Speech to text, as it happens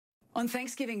On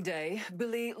Thanksgiving Day,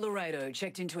 Billy Laredo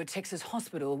checked into a Texas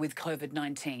hospital with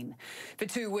COVID-19. For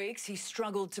 2 weeks, he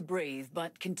struggled to breathe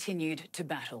but continued to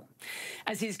battle.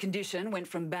 As his condition went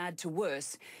from bad to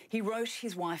worse, he wrote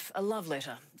his wife a love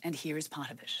letter, and here is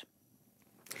part of it.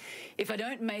 If I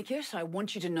don't make it, I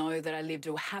want you to know that I lived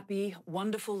a happy,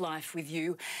 wonderful life with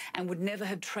you and would never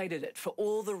have traded it for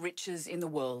all the riches in the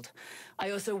world.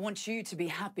 I also want you to be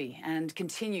happy and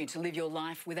continue to live your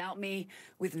life without me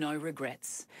with no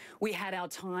regrets. We had our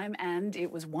time and it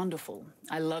was wonderful.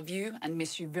 I love you and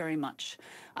miss you very much.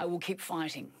 I will keep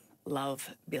fighting.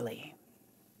 Love, Billy.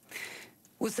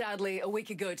 Well, sadly, a week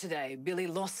ago today, Billy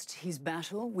lost his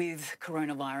battle with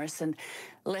coronavirus and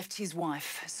left his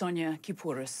wife, Sonya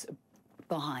Kypuros,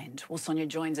 behind. Well, Sonya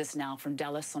joins us now from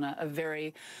Dallas on a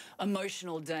very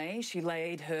emotional day. She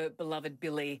laid her beloved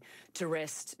Billy to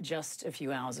rest just a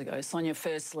few hours ago. Sonya,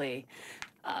 firstly,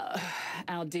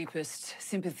 our deepest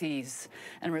sympathies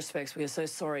and respects. We are so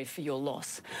sorry for your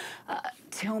loss.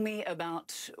 Tell me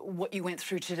about what you went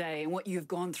through today and what you've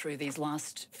gone through these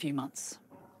last few months.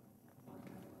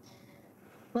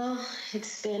 Well,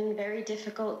 it's been very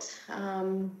difficult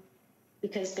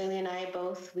because Billy and I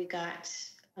both, we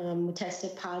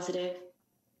tested positive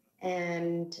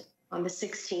and on the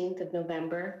 16th of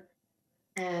November.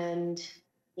 And,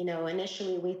 you know,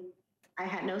 initially I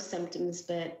had no symptoms,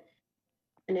 but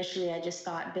initially I just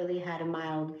thought Billy had a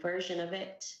mild version of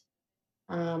it.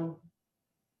 For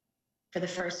the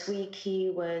first week,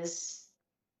 he was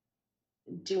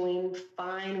doing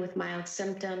fine with mild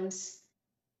symptoms.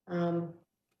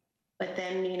 But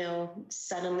then, you know,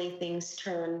 suddenly things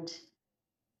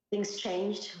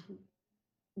changed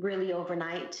really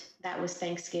overnight. That was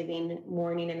Thanksgiving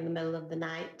morning in the middle of the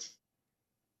night.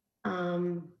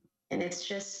 And it's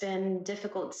just been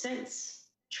difficult since,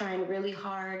 trying really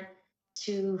hard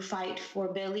to fight for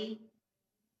Billy.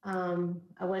 I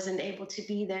wasn't able to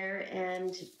be there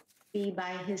and be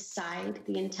by his side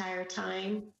the entire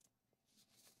time.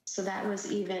 So that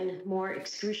was even more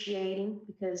excruciating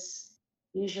because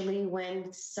usually when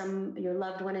your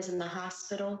loved one is in the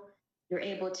hospital, you're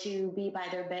able to be by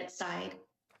their bedside.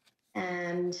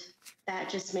 And that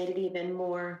just made it even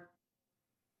more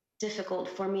difficult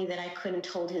for me that I couldn't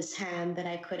hold his hand, that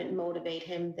I couldn't motivate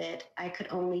him, that I could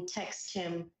only text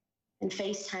him and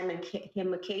FaceTime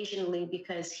him occasionally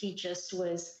because he just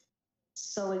was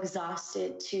so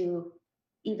exhausted to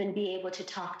even be able to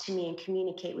talk to me and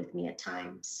communicate with me at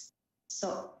times.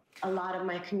 So a lot of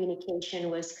my communication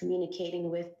was communicating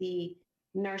with the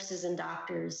nurses and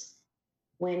doctors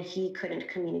when he couldn't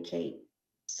communicate.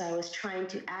 So I was trying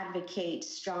to advocate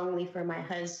strongly for my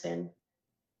husband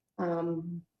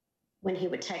when he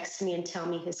would text me and tell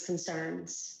me his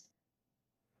concerns.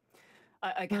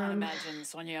 I can't imagine,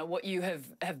 Sonya, what you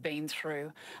have been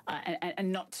through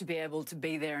and not to be able to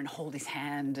be there and hold his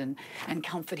hand and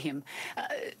comfort him.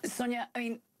 Sonya, I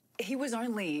mean, he was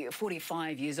only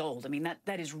 45 years old. I mean,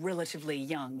 that is relatively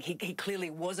young. He clearly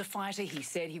was a fighter. He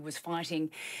said he was fighting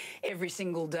every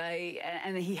single day,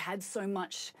 and he had so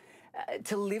much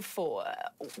to live for.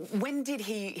 When did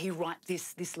he write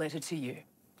this letter to you?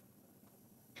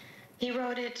 He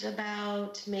wrote it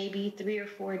about maybe 3 or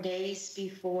 4 days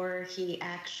before he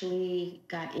actually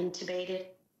got intubated.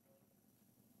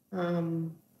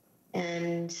 And,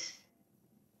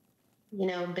 you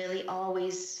know, Billy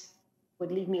always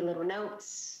would leave me little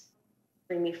notes,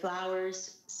 bring me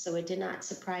flowers. So it did not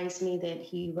surprise me that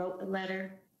he wrote a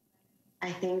letter.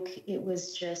 I think it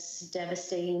was just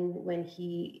devastating when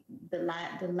the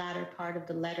latter part of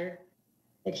the letter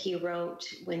that he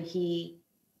wrote, when he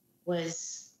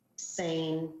was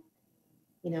saying,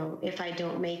 you know, if I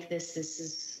don't make this, this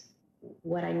is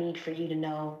what I need for you to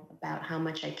know about how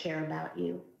much I care about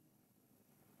you.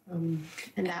 And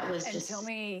that was just...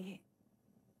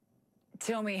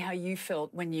 Tell me how you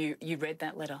felt when you read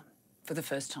that letter for the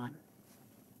first time.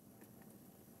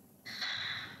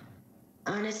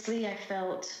 Honestly, I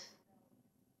felt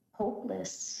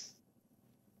hopeless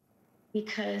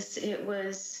because it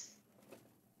was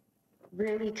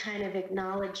really kind of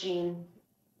acknowledging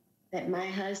that my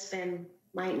husband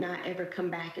might not ever come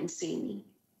back and see me.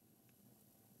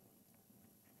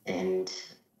 And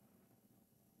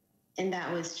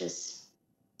that was just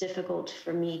difficult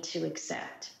for me to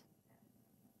accept.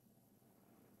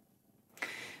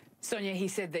 Sonya, he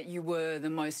said that you were the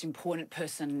most important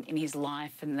person in his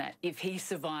life and that if he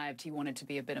survived, he wanted to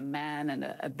be a better man and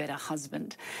a better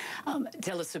husband.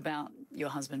 Tell us about your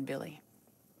husband, Billy.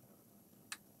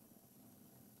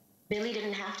 Billy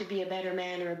didn't have to be a better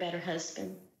man or a better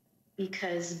husband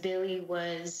because Billy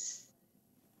was,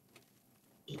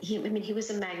 he was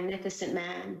a magnificent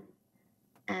man.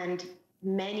 And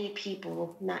many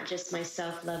people, not just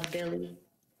myself, love Billy.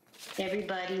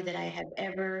 Everybody that I have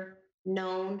ever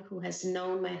known who has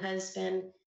known my husband,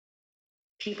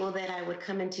 people that I would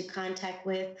come into contact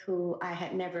with who I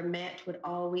had never met would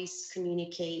always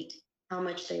communicate how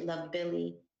much they love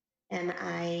Billy. And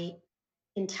I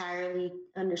entirely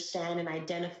understand and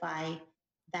identify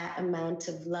that amount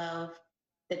of love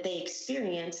that they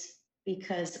experience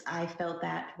because I felt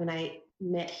that when I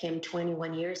met him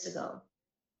 21 years ago.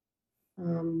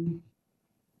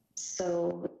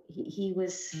 So he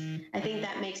was, I think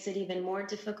that makes it even more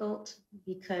difficult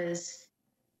because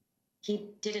he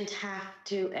didn't have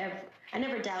to ever, I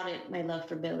never doubted my love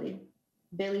for Billy.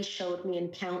 Billy showed me in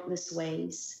countless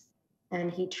ways,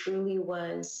 and he truly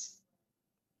was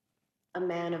a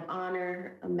man of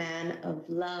honor, a man of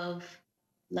love,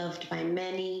 loved by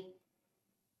many.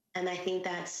 And I think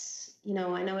that's, I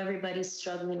know everybody's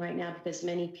struggling right now because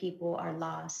many people are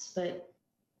lost, but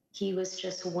he was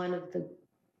just one of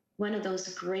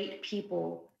those great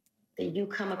people that you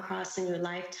come across in your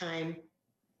lifetime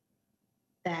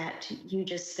that you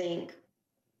just think,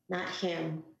 not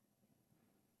him.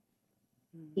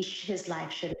 His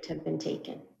life shouldn't have been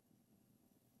taken.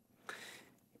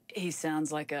 He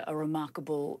sounds like a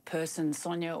remarkable person.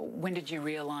 Sonya, when did you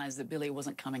realise that Billy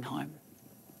wasn't coming home?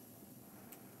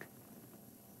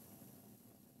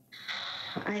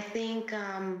 I think,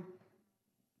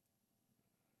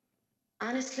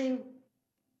 honestly,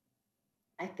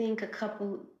 I think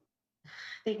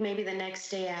maybe the next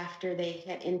day after they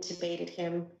had intubated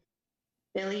him,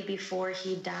 Billy, before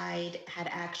he died, had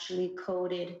actually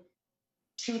coded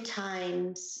 2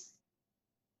 times,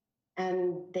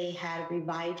 and they had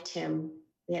revived him.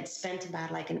 They had spent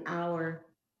about like an hour,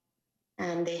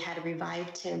 and they had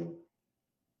revived him.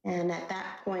 And at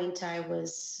that point, I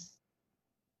was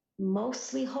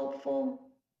mostly hopeful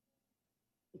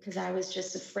because I was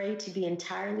just afraid to be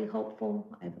entirely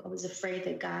hopeful. I was afraid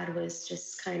that God was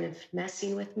just kind of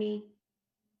messing with me.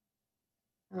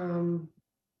 And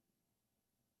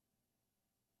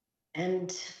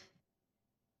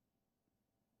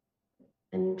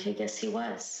I guess he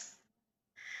was.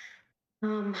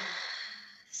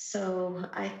 So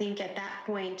I think at that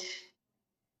point,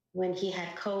 when he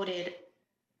had coded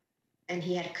and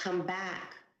he had come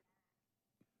back,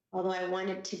 although I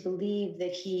wanted to believe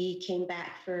that he came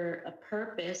back for a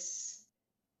purpose,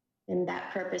 and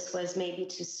that purpose was maybe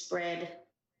to spread,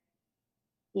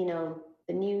 the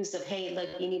news of, hey, look,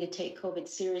 you need to take COVID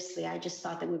seriously. I just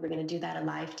thought that we were going to do that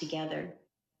alive together.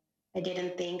 I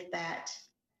didn't think that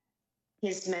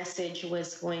his message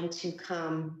was going to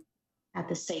come at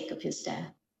the sake of his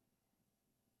death.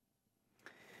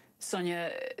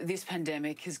 Sonya, this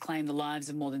pandemic has claimed the lives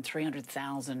of more than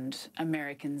 300,000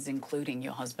 Americans, including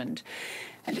your husband.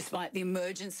 And despite the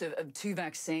emergence of 2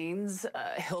 vaccines,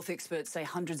 health experts say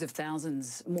hundreds of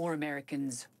thousands more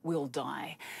Americans will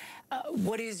die.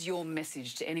 What is your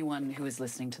message to anyone who is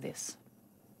listening to this?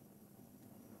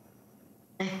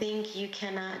 I think you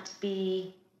cannot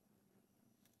be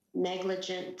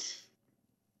negligent,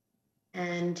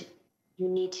 and you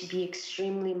need to be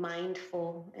extremely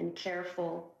mindful and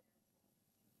careful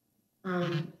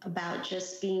about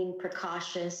just being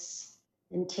precautious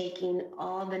and taking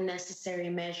all the necessary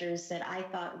measures that I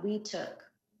thought we took.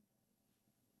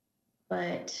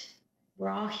 But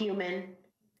we're all human,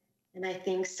 and I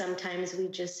think sometimes we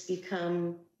just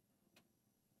become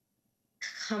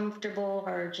comfortable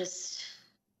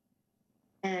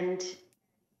and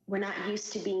we're not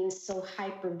used to being so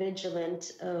hyper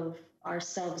vigilant of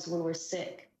ourselves when we're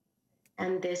sick.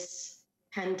 And this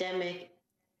pandemic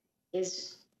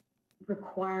is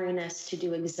requiring us to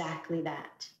do exactly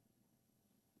that.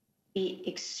 Be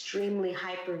extremely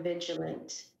hyper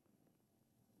vigilant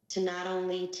to not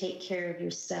only take care of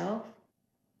yourself,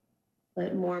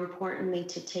 but more importantly,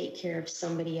 to take care of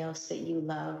somebody else that you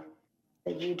love,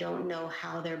 that you don't know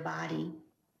how their body,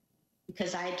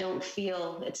 because I don't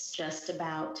feel it's just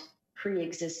about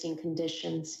pre-existing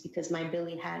conditions, because my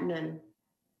Billy had none.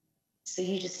 So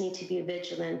you just need to be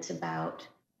vigilant about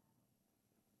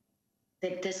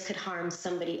that this could harm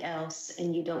somebody else,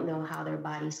 and you don't know how their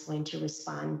body's going to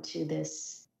respond to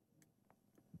this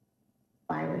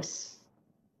virus.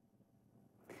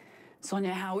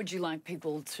 Sonya, how would you like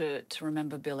people to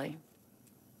remember Billy?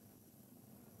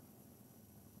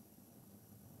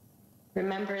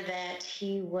 Remember that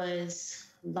he was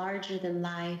larger than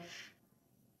life,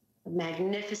 a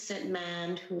magnificent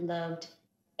man who loved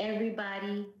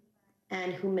everybody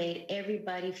and who made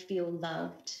everybody feel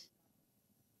loved.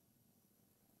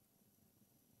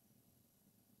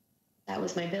 That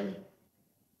was my Billy.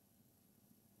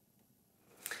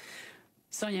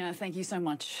 Sonya, thank you so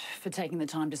much for taking the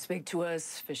time to speak to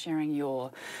us, for sharing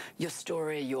your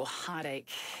story, your heartache,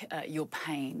 your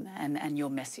pain and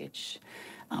your message.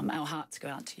 Our hearts go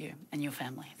out to you and your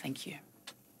family. Thank you.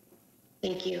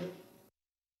 Thank you.